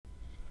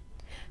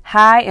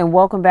Hi, and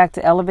welcome back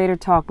to Elevator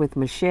Talk with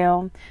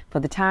Michelle.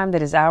 For the time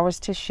that is ours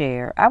to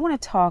share, I want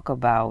to talk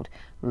about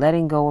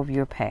letting go of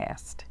your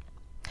past.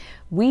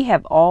 We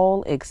have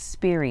all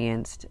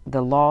experienced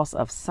the loss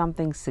of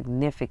something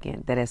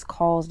significant that has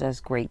caused us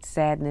great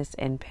sadness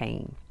and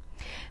pain.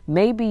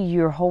 Maybe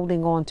you're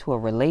holding on to a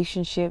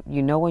relationship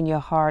you know in your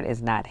heart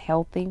is not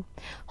healthy,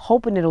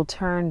 hoping it'll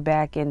turn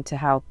back into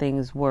how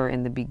things were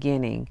in the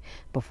beginning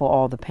before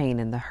all the pain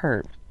and the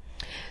hurt.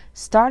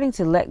 Starting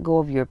to let go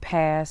of your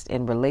past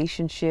in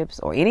relationships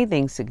or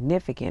anything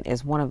significant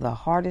is one of the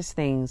hardest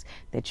things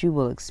that you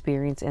will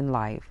experience in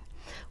life.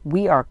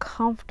 We are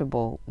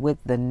comfortable with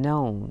the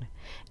known,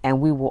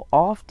 and we will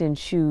often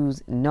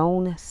choose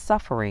known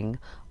suffering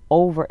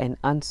over an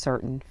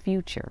uncertain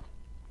future.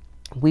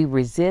 We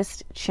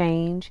resist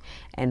change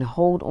and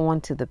hold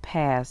on to the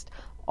past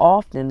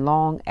often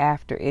long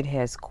after it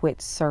has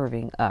quit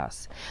serving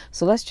us.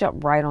 So let's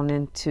jump right on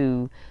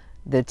into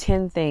the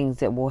 10 things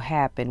that will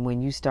happen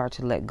when you start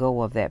to let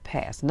go of that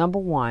past. Number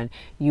 1,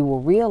 you will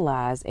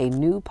realize a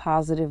new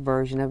positive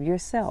version of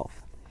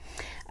yourself.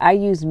 I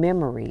use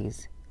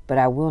memories, but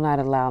I will not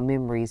allow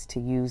memories to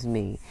use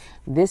me.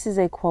 This is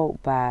a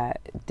quote by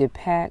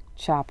Deepak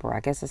Chopra. I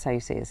guess that's how you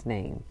say his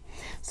name.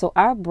 So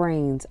our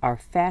brains are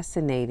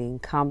fascinating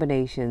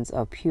combinations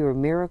of pure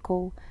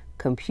miracle,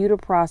 computer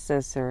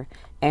processor,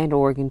 and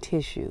organ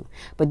tissue.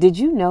 But did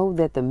you know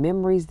that the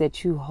memories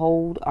that you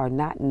hold are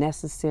not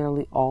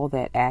necessarily all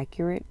that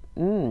accurate?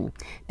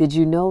 Did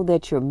you know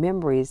that your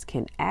memories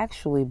can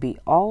actually be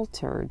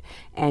altered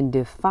and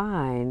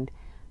defined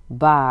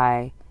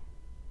by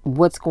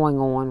what's going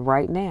on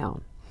right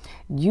now?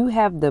 You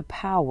have the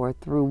power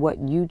through what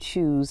you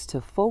choose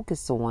to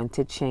focus on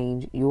to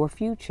change your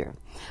future.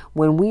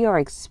 When we are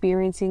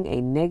experiencing a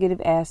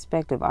negative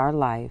aspect of our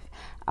life,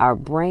 our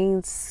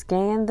brains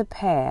scan the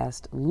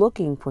past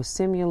looking for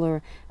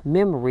similar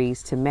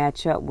memories to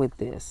match up with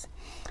this,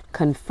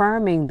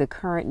 confirming the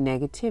current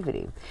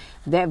negativity.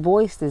 That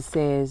voice that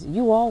says,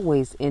 you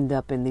always end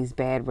up in these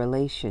bad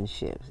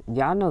relationships.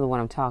 Y'all know the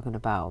one I'm talking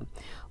about.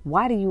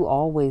 Why do you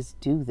always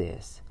do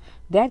this?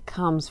 That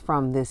comes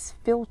from this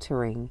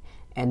filtering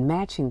and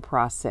matching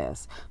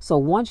process. So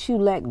once you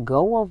let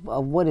go of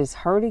what is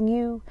hurting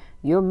you,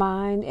 your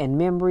mind and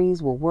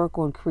memories will work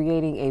on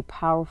creating a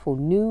powerful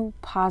new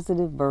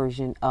positive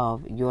version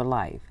of your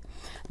life.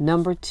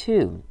 Number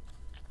 2,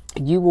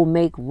 you will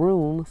make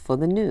room for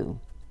the new.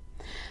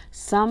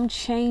 Some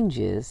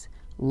changes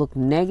look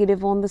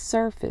negative on the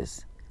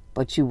surface,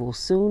 but you will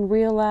soon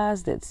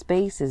realize that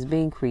space is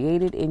being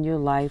created in your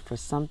life for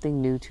something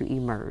new to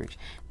emerge.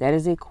 That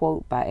is a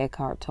quote by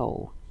Eckhart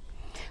Tolle.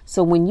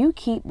 So when you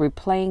keep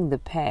replaying the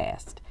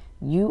past,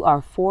 you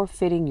are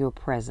forfeiting your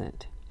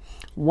present.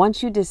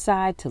 Once you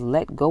decide to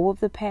let go of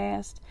the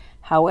past,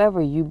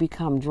 however, you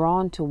become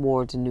drawn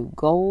towards new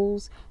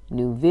goals,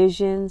 new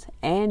visions,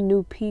 and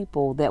new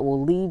people that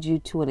will lead you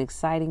to an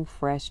exciting,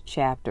 fresh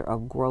chapter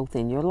of growth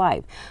in your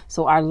life.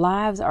 So our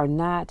lives are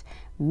not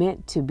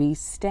meant to be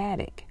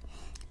static.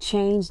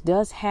 Change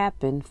does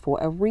happen for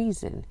a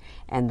reason,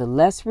 and the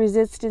less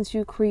resistance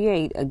you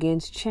create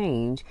against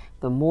change,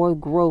 the more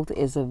growth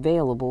is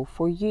available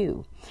for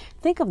you.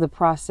 Think of the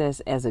process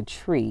as a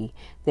tree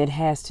that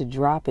has to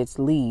drop its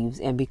leaves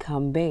and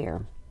become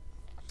bare.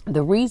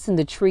 The reason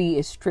the tree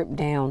is stripped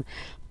down,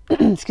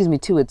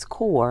 to its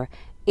core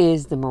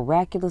is the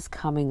miraculous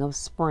coming of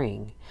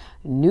spring.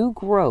 New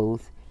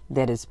growth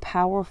that is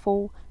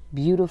powerful,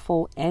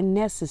 beautiful, and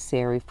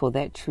necessary for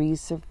that tree's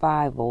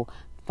survival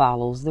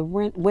follows the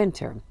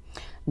winter.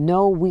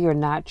 No, we are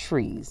not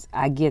trees.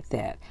 I get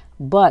that.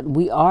 But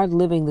we are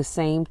living the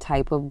same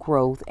type of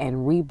growth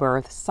and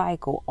rebirth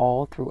cycle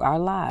all through our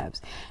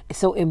lives.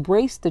 So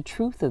embrace the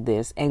truth of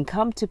this and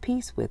come to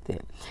peace with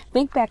it.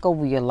 Think back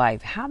over your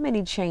life. How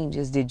many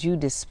changes did you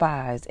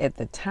despise at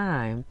the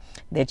time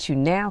that you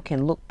now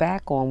can look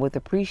back on with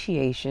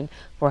appreciation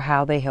for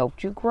how they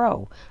helped you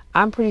grow?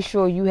 I'm pretty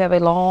sure you have a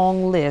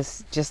long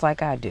list just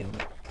like I do.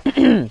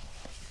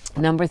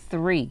 Number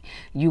 3,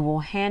 you will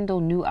handle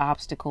new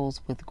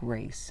obstacles with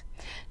grace.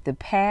 The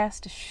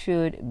past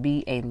should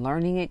be a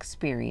learning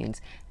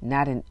experience,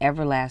 not an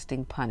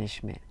everlasting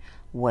punishment.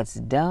 What's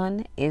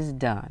done is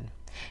done.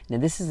 Now,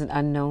 this is an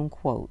unknown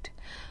quote.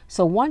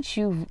 So once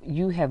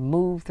you have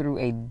moved through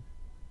a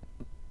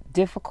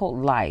difficult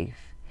life,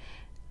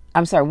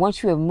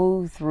 once you have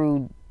moved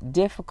through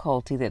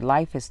difficulty that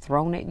life has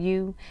thrown at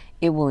you,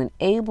 it will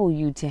enable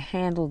you to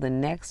handle the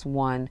next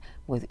one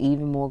with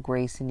even more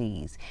grace and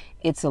ease.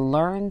 It's a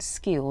learned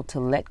skill to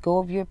let go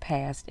of your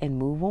past and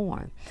move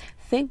on.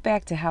 Think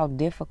back to how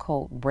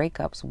difficult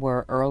breakups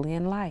were early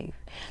in life.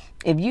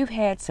 If you've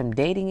had some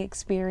dating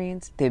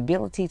experience, the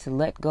ability to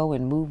let go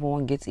and move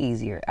on gets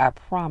easier. I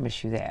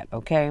promise you that,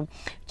 okay?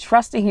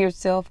 Trusting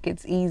yourself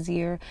gets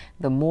easier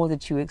the more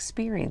that you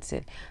experience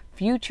it.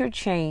 Future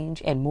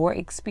change and more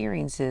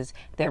experiences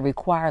that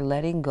require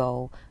letting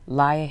go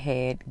lie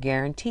ahead,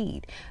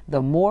 guaranteed.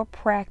 The more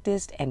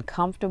practiced and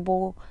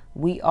comfortable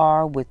we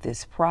are with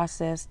this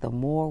process, the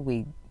more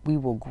we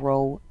will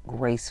grow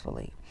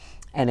gracefully.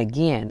 And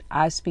again,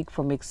 I speak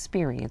from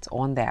experience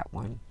on that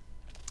one.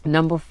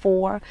 Number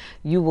 4,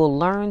 you will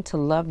learn to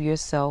love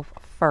yourself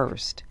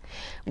first.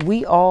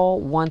 We all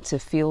want to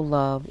feel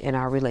love in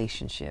our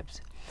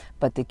relationships,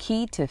 but the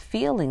key to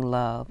feeling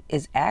love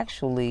is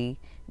actually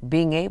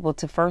being able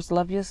to first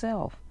love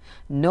yourself.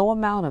 No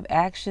amount of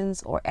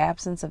actions or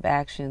absence of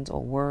actions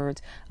or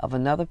words of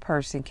another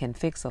person can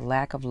fix a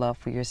lack of love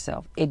for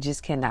yourself. It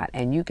just cannot.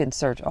 And you can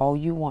search all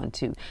you want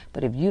to.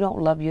 But if you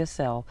don't love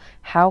yourself,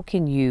 how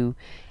can you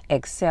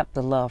accept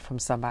the love from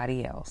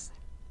somebody else?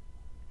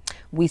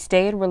 We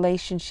stay in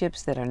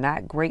relationships that are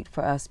not great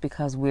for us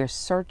because we're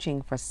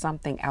searching for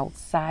something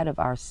outside of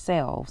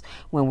ourselves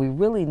when we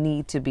really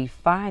need to be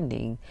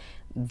finding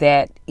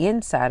that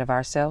inside of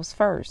ourselves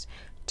first.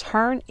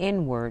 Turn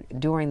inward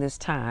during this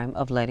time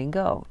of letting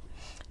go.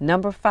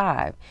 Number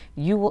 5,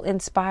 you will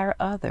inspire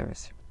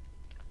others.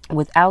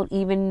 Without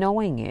even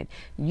knowing it,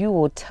 you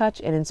will touch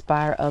and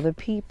inspire other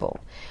people.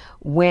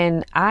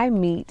 When I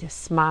meet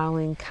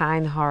smiling,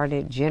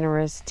 kind-hearted,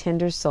 generous,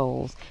 tender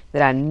souls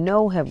that I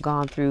know have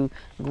gone through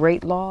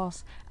great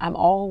loss, I'm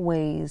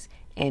always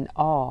in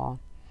awe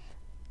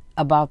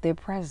about their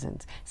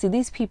presence. See,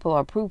 these people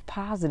are proof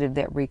positive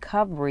that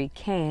recovery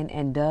can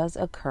and does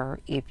occur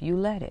if you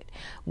let it.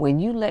 When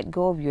you let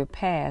go of your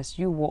past,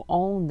 you will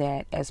own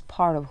that as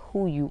part of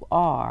who you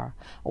are,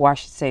 or I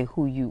should say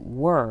who you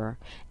were,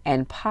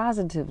 and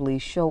positively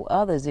show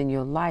others in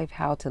your life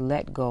how to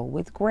let go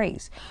with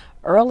grace.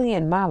 Early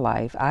in my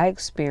life, I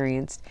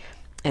experienced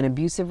an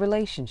abusive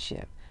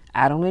relationship.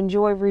 I don't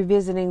enjoy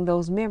revisiting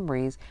those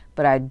memories,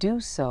 but I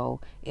do so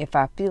if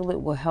I feel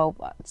it will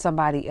help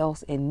somebody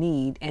else in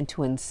need and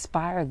to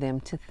inspire them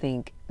to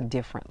think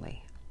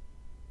differently.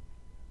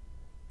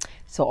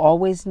 So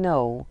always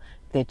know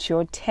that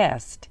your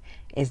test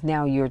is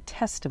now your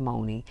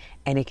testimony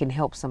and it can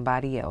help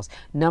somebody else.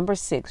 Number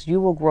 6,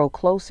 you will grow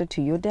closer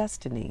to your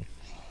destiny.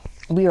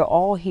 We are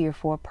all here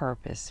for a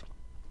purpose.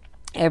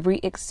 Every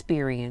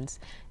experience,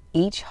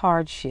 each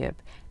hardship,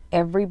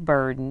 every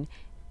burden,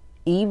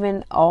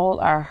 even all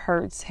our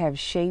hurts have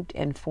shaped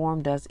and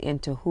formed us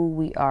into who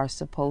we are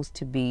supposed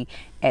to be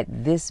at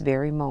this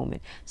very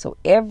moment. So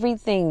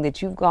everything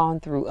that you've gone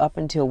through up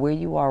until where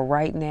you are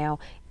right now,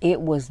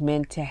 it was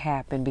meant to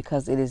happen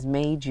because it has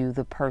made you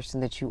the person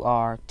that you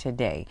are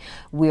today.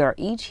 We are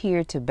each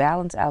here to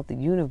balance out the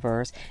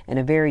universe in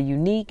a very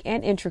unique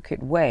and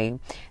intricate way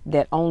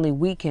that only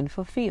we can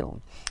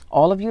fulfill.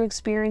 All of your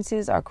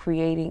experiences are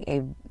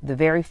creating the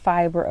very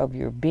fiber of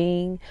your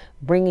being,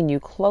 bringing you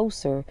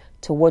closer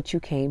to what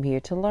you came here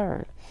to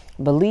learn.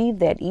 Believe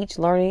that each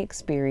learning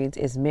experience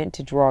is meant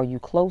to draw you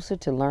closer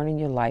to learning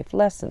your life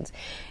lessons.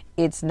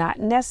 It's not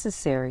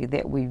necessary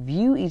that we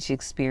view each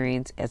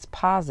experience as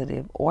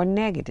positive or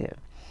negative,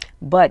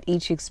 but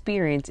each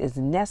experience is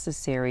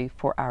necessary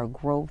for our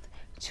growth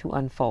to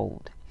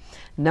unfold.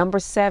 Number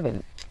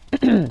 7,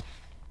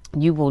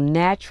 you will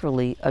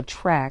naturally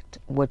attract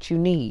what you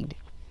need.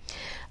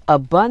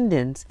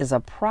 Abundance is a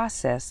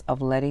process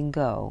of letting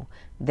go.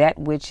 That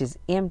which is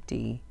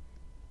empty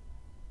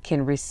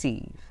can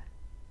receive.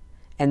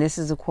 And this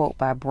is a quote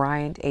by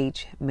Bryant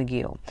H.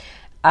 McGill.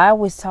 I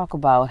always talk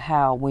about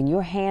how when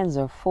your hands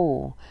are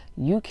full,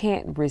 you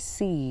can't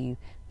receive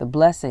the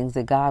blessings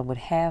that God would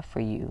have for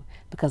you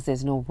because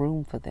there's no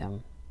room for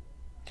them.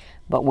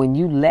 But when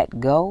you let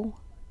go,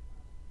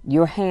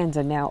 your hands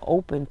are now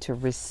open to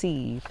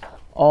receive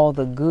all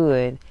the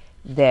good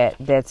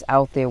that's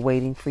out there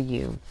waiting for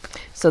you.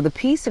 So the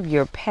piece of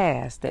your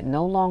past that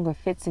no longer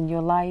fits in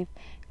your life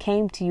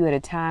came to you at a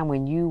time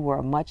when you were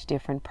a much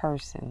different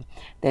person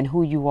than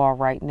who you are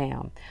right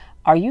now.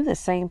 Are you the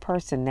same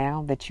person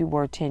now that you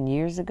were 10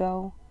 years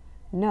ago?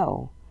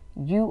 No.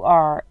 You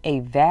are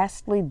a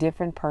vastly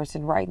different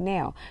person right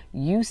now.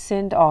 You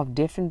send off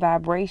different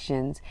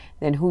vibrations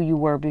than who you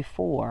were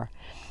before.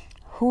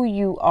 Who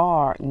you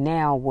are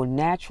now will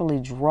naturally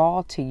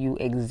draw to you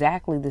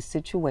exactly the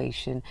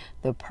situation,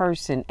 the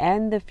person,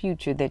 and the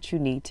future that you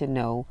need to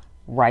know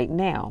right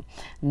now.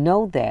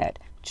 Know that,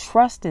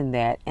 trust in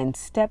that, and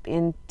step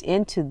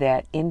into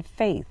that in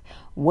faith.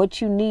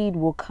 What you need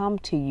will come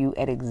to you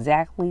at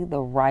exactly the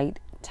right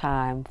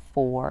time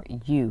for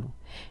you.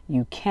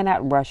 You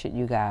cannot rush it,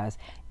 you guys.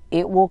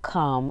 It will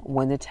come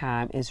when the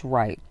time is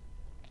right.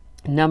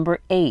 Number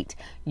 8,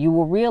 you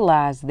will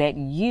realize that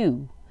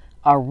you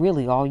are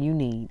really all you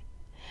need.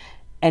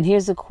 And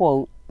here's a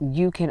quote: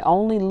 you can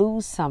only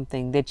lose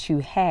something that you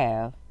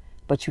have,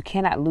 but you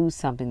cannot lose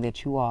something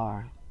that you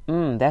are.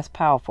 That's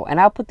powerful.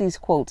 And I'll put these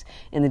quotes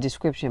in the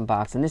description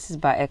box. And this is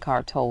by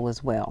Eckhart Tolle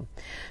as well.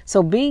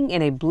 So being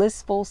in a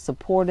blissful,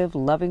 supportive,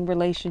 loving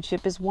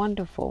relationship is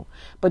wonderful.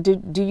 But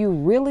do you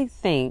really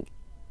think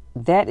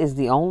that is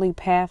the only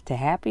path to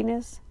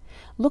happiness?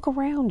 Look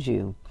around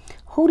you.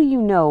 Who do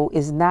you know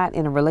is not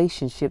in a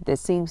relationship that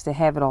seems to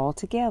have it all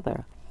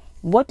together?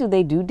 What do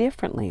they do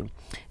differently?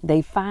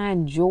 They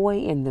find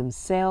joy in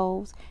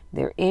themselves,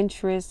 their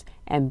interests,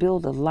 and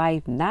build a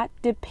life not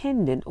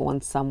dependent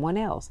on someone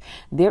else.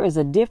 There is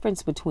a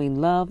difference between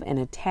love and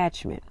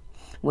attachment.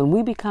 When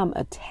we become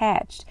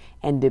attached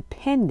and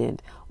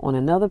dependent on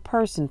another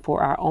person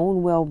for our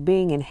own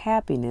well-being and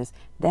happiness,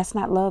 that's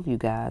not love, you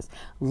guys.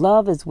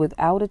 Love is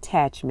without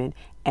attachment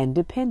and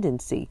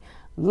dependency.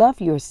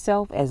 Love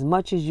yourself as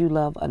much as you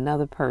love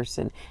another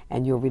person,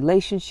 and your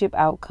relationship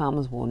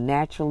outcomes will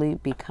naturally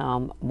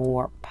become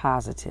more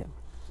positive.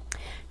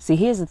 See,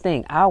 here's the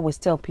thing. I always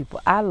tell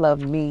people I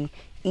love me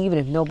even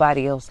if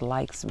nobody else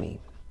likes me.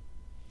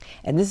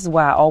 And this is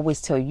why I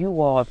always tell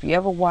you all, if you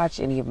ever watch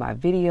any of my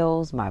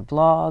videos, my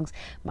vlogs,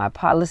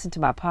 listen to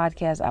my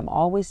podcast, I'm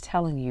always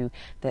telling you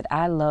that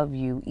I love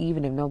you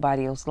even if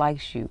nobody else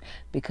likes you,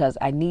 because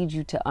I need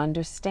you to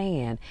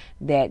understand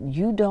that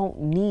you don't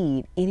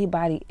need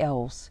anybody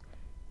else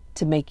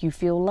to make you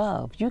feel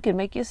loved. You can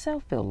make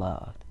yourself feel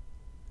loved.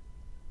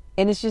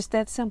 And it's just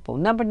that simple.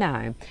 Number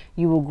 9,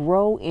 you will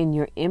grow in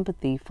your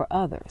empathy for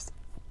others.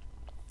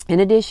 In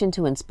addition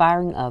to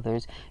inspiring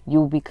others, you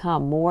will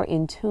become more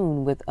in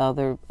tune with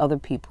other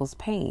people's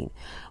pain.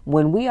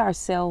 When we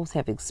ourselves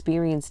have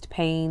experienced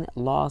pain,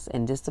 loss,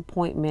 and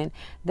disappointment,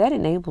 that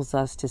enables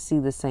us to see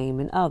the same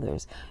in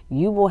others.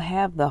 You will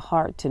have the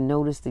heart to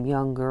notice the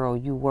young girl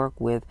you work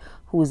with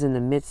who is in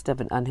the midst of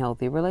an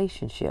unhealthy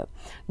relationship.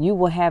 You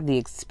will have the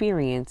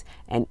experience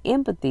and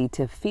empathy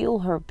to feel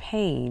her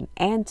pain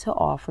and to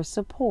offer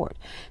support.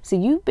 So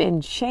you've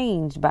been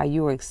changed by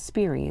your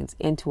experience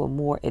into a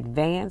more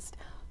advanced,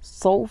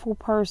 soulful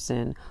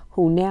person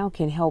who now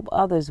can help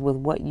others with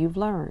what you've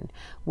learned.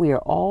 We are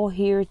all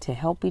here to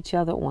help each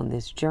other on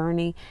this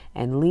journey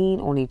and lean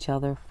on each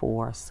other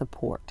for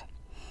support.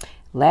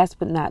 Last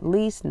but not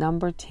least,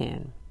 number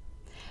 10,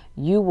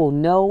 you will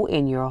know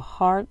in your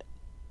heart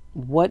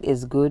what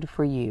is good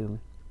for you.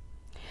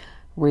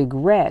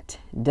 Regret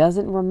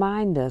doesn't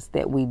remind us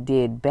that we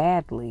did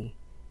badly.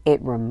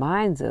 It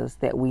reminds us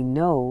that we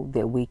know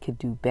that we could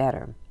do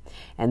better.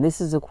 And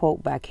this is a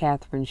quote by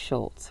Catherine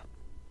Schultz.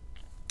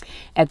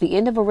 At the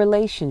end of a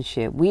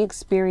relationship, we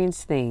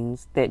experience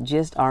things that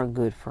just aren't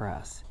good for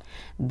us.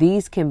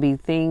 These can be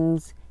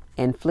things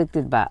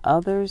inflicted by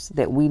others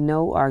that we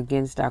know are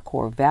against our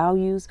core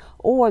values,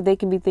 or they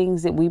can be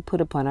things that we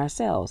put upon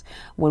ourselves.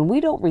 When we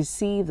don't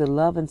receive the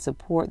love and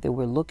support that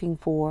we're looking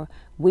for,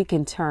 we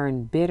can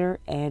turn bitter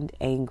and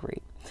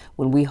angry.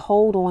 When we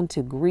hold on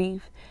to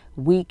grief,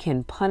 we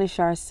can punish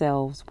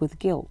ourselves with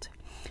guilt.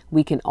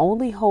 We can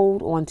only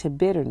hold on to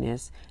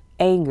bitterness,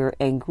 anger,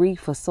 and grief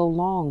for so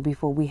long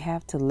before we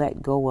have to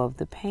let go of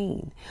the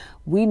pain.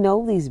 We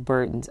know these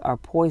burdens are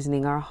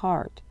poisoning our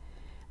heart.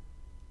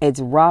 It's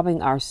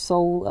robbing our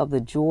soul of the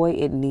joy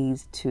it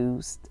needs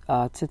to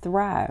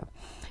thrive.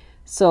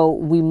 So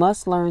we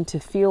must learn to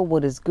feel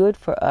what is good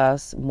for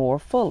us more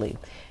fully.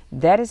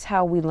 That is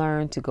how we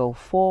learn to go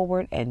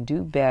forward and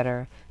do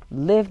better,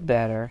 live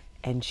better,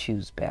 and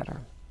choose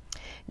better.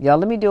 Y'all,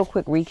 let me do a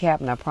quick recap,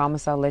 and I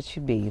promise I'll let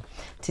you be.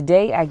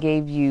 Today, I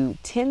gave you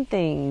 10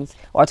 things,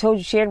 or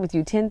shared with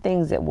you 10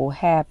 things that will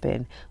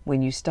happen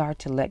when you start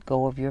to let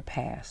go of your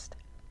past.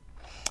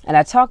 And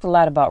I talked a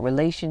lot about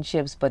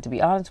relationships, but to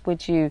be honest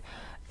with you,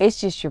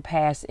 it's just your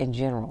past in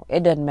general.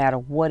 It doesn't matter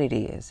what it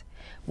is.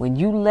 When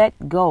you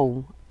let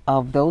go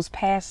of those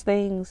past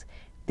things,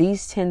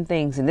 these 10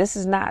 things, and this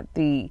is not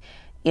the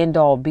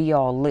end-all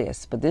be-all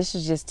list, but this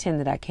is just 10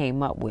 that I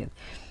came up with.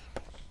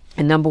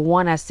 And number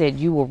 1, I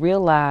said you will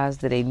realize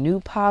that you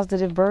will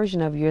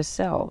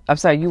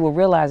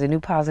realize a new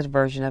positive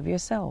version of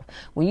yourself.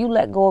 When you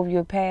let go of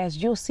your past,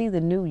 you'll see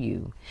the new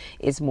you.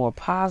 It's more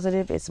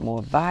positive, it's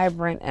more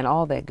vibrant, and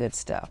all that good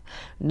stuff.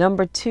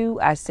 Number 2,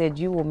 I said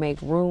you will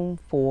make room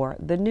for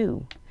the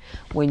new.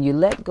 When you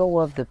let go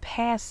of the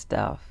past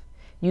stuff,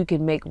 you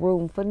can make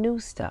room for new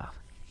stuff.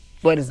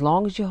 But as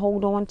long as you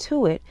hold on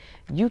to it,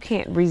 you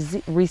can't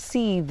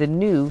receive the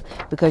new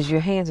because your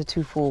hands are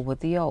too full with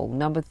the old.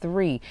 Number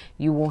 3,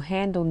 you will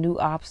handle new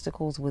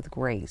obstacles with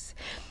grace.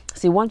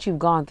 See, once you've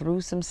gone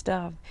through some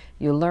stuff,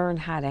 you'll learn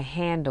how to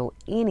handle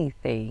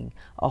anything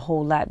a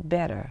whole lot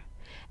better.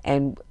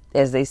 And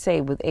as they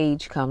say, with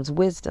age comes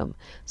wisdom.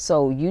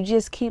 So you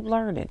just keep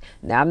learning.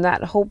 Now, I'm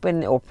not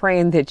hoping or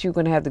praying that you're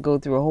going to have to go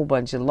through a whole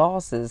bunch of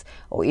losses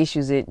or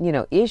issues.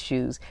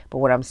 But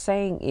what I'm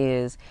saying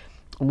is,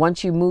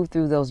 once you move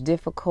through those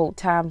difficult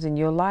times in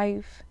your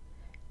life,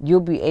 you'll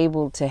be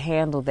able to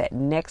handle that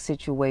next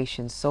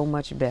situation so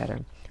much better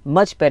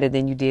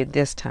than you did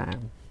this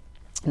time.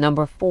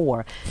 Number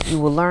 4, you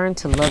will learn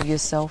to love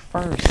yourself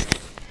first.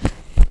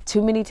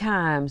 Too many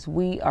times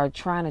we are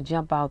trying to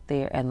jump out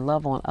there and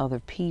love on other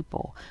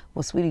people.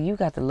 Well, sweetie, you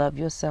got to love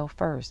yourself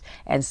first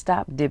and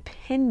stop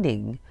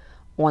depending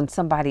on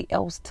somebody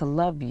else to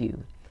love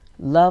you.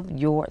 Love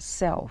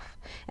yourself.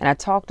 And I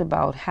talked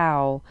about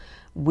how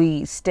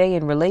we stay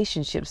in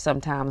relationships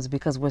sometimes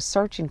because we're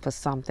searching for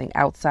something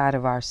outside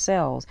of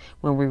ourselves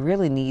when we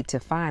really need to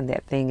find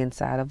that thing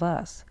inside of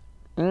us.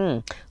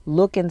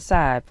 Look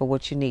inside for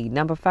what you need.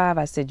 Number 5,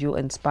 I said you'll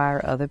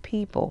inspire other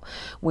people.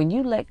 When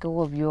you let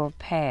go of your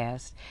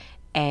past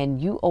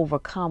and you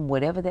overcome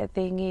whatever that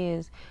thing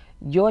is,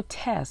 your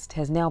test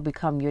has now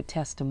become your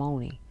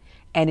testimony.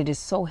 And it is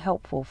so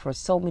helpful for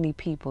so many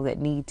people that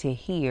need to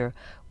hear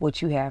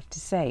what you have to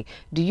say.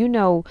 Do you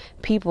know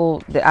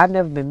people that I've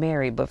never been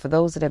married, but for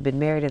those that have been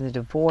married and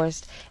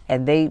divorced,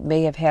 and they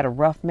may have had a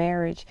rough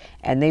marriage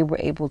and they were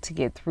able to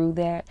get through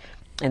that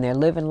and they're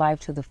living life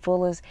to the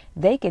fullest,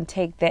 they can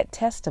take that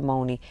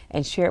testimony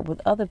and share it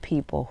with other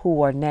people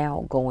who are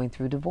now going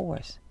through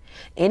divorce.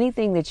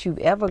 Anything that you've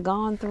ever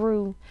gone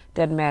through,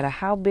 doesn't matter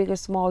how big or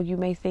small you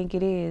may think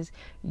it is,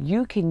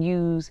 you can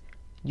use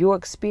your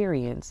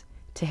experience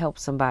to help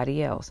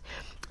somebody else.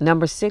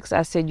 Number 6,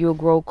 I said you'll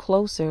grow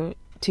closer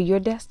to your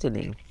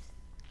destiny.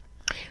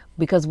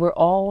 Because we're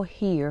all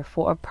here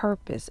for a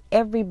purpose.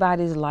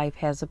 Everybody's life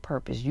has a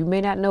purpose. You may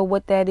not know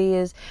what that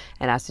is,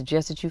 and I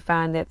suggest that you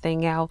find that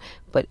thing out,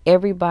 but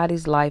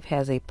everybody's life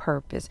has a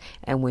purpose.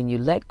 And when you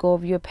let go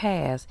of your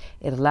past,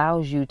 it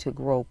allows you to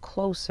grow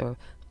closer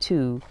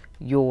to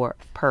your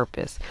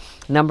purpose.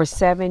 Number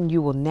 7,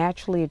 you will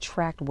naturally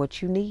attract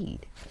what you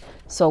need.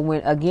 So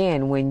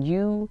when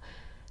you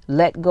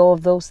let go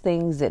of those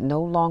things that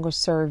no longer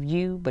serve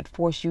you, but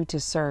force you to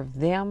serve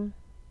them,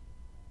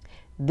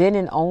 then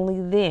and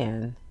only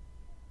then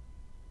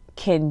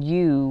can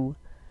you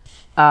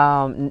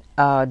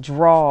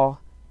draw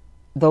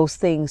those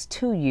things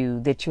to you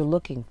that you're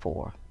looking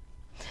for.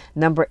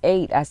 Number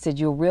 8, I said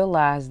you'll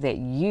realize that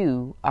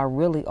you are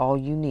really all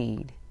you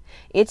need.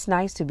 It's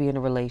nice to be in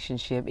a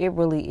relationship. It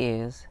really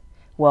is.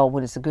 Well,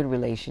 when it's a good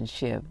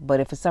relationship. But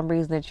if for some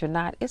reason that you're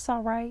not, it's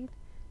all right.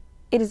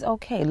 It is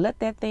okay. Let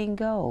that thing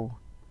go.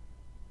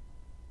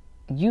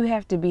 You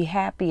have to be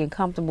happy and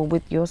comfortable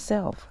with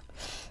yourself.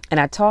 And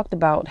I talked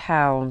about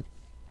how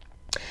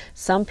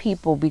some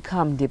people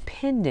become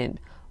dependent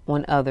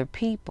on other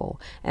people.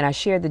 And I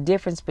shared the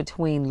difference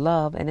between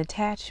love and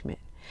attachment.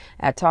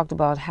 I talked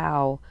about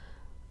how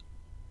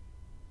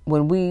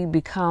when we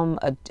become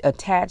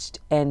attached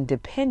and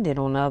dependent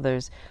on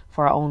others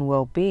for our own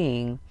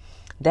well-being,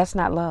 that's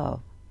not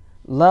love.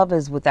 Love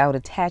is without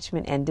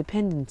attachment and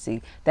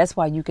dependency. That's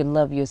why you can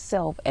love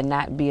yourself and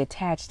not be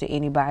attached to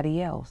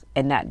anybody else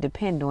and not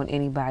depend on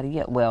anybody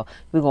else. Well,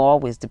 we're going to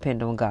always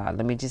depend on God.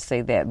 Let me just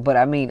say that. But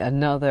I mean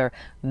another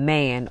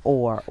man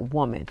or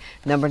woman.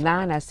 Number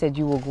 9, I said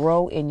you will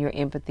grow in your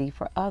empathy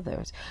for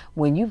others.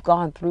 When you've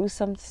gone through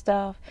some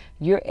stuff,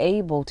 you're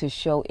able to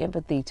show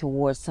empathy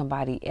towards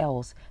somebody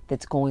else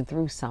that's going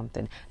through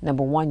something.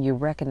 Number 1, you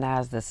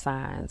recognize the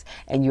signs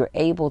and you're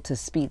able to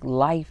speak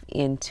life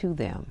into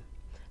them.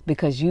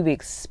 Because you've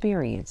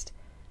experienced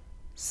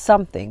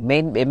something.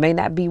 It may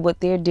not be what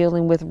they're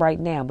dealing with right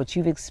now, but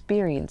you've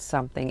experienced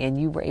something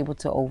and you were able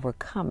to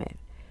overcome it.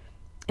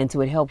 And so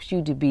it helps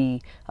you to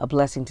be a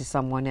blessing to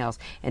someone else.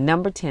 And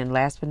number 10,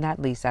 last but not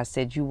least, I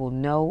said you will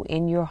know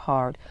in your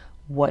heart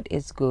what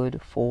is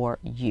good for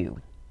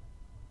you.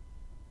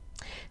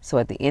 So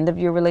at the end of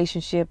your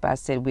relationship, I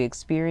said we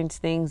experience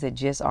things that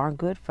just aren't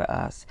good for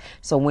us.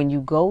 So when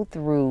you go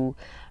through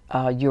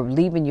you're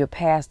leaving your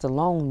past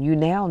alone, you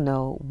now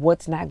know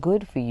what's not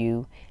good for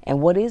you and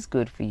what is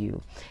good for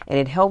you. And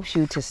it helps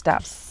you to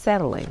stop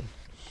settling.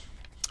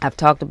 I've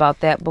talked about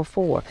that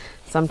before.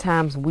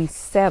 Sometimes we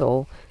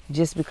settle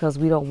just because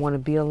we don't want to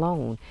be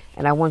alone.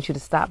 And I want you to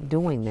stop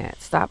doing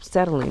that. Stop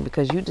settling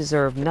because you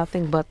deserve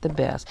nothing but the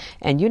best.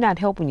 And you're not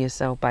helping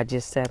yourself by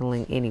just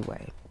settling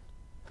anyway.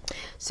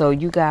 So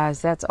you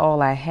guys, that's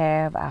all I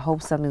have. I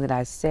hope something that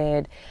I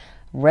said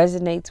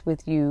resonates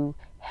with you,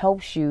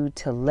 helps you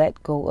to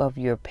let go of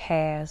your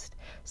past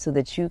so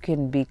that you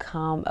can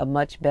become a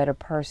much better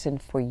person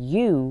for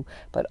you,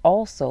 but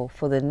also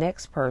for the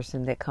next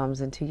person that comes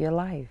into your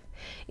life.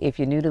 If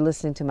you're new to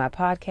listening to my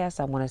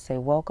podcast, I want to say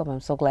welcome. I'm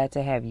so glad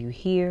to have you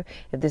here.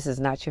 If this is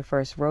not your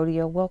first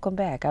rodeo, welcome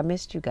back. I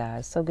missed you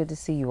guys. So good to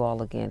see you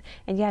all again.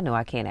 And yeah, I know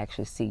I can't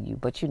actually see you,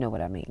 but you know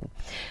what I mean.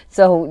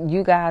 So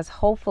you guys,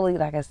 hopefully,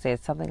 like I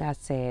said, something I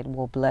said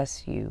will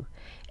bless you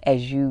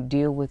as you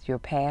deal with your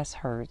past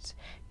hurts,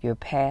 your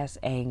past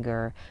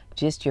anger,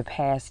 just your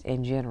past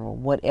in general,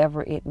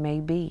 whatever it may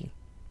be.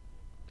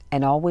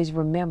 And always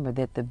remember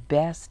that the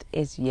best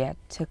is yet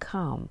to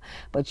come,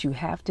 but you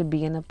have to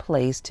be in a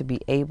place to be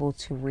able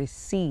to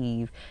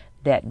receive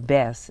that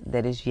best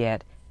that is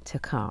yet to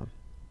come.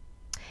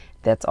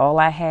 That's all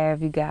I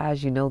have, you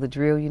guys. You know the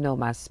drill. You know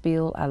my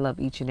spiel. I love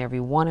each and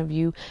every one of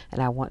you,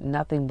 and I want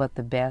nothing but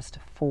the best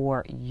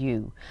for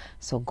you.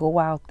 So go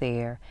out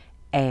there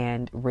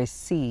and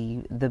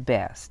receive the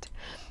best.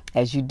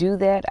 As you do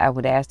that, I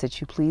would ask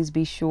that you please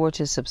be sure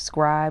to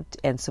subscribe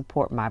and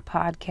support my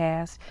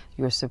podcast.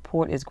 Your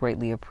support is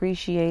greatly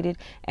appreciated,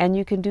 and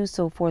you can do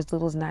so for as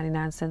little as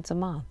 99 cents a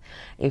month.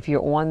 If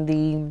you're on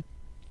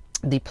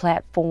the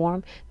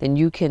platform, then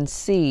you can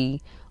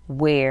see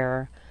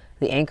where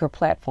the Anchor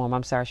platform,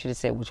 I should have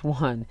said which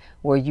one,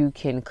 where you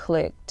can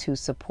click to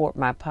support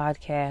my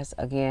podcast.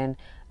 Again,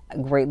 I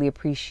greatly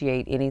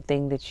appreciate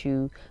anything that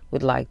you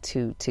would like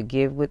to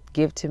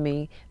give to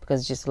me,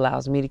 because it just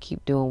allows me to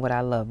keep doing what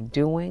I love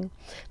doing.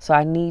 So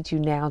I need you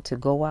now to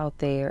go out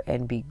there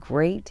and be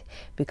great,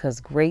 because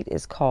great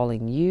is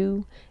calling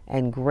you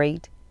and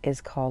great is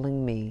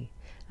calling me.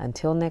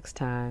 Until next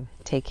time,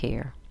 take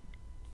care.